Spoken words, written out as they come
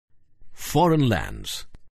Foreign lands.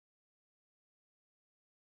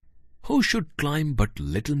 Who should climb but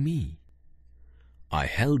little me? I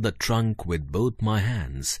held the trunk with both my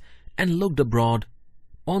hands and looked abroad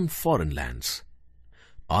on foreign lands.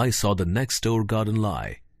 I saw the next door garden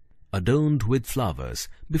lie, adorned with flowers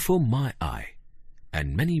before my eye,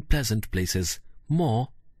 and many pleasant places more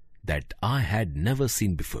that I had never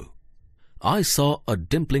seen before. I saw a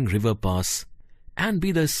dimpling river pass, and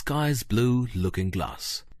be the sky's blue looking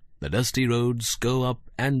glass. The dusty roads go up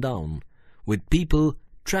and down, with people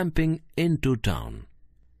tramping into town.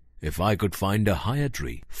 If I could find a higher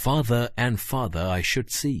tree, farther and farther I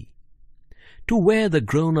should see, to where the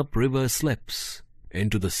grown-up river slips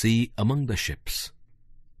into the sea among the ships,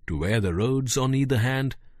 to where the roads on either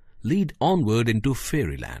hand lead onward into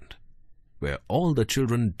fairyland, where all the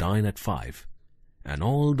children dine at 5, and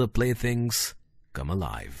all the playthings come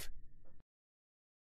alive.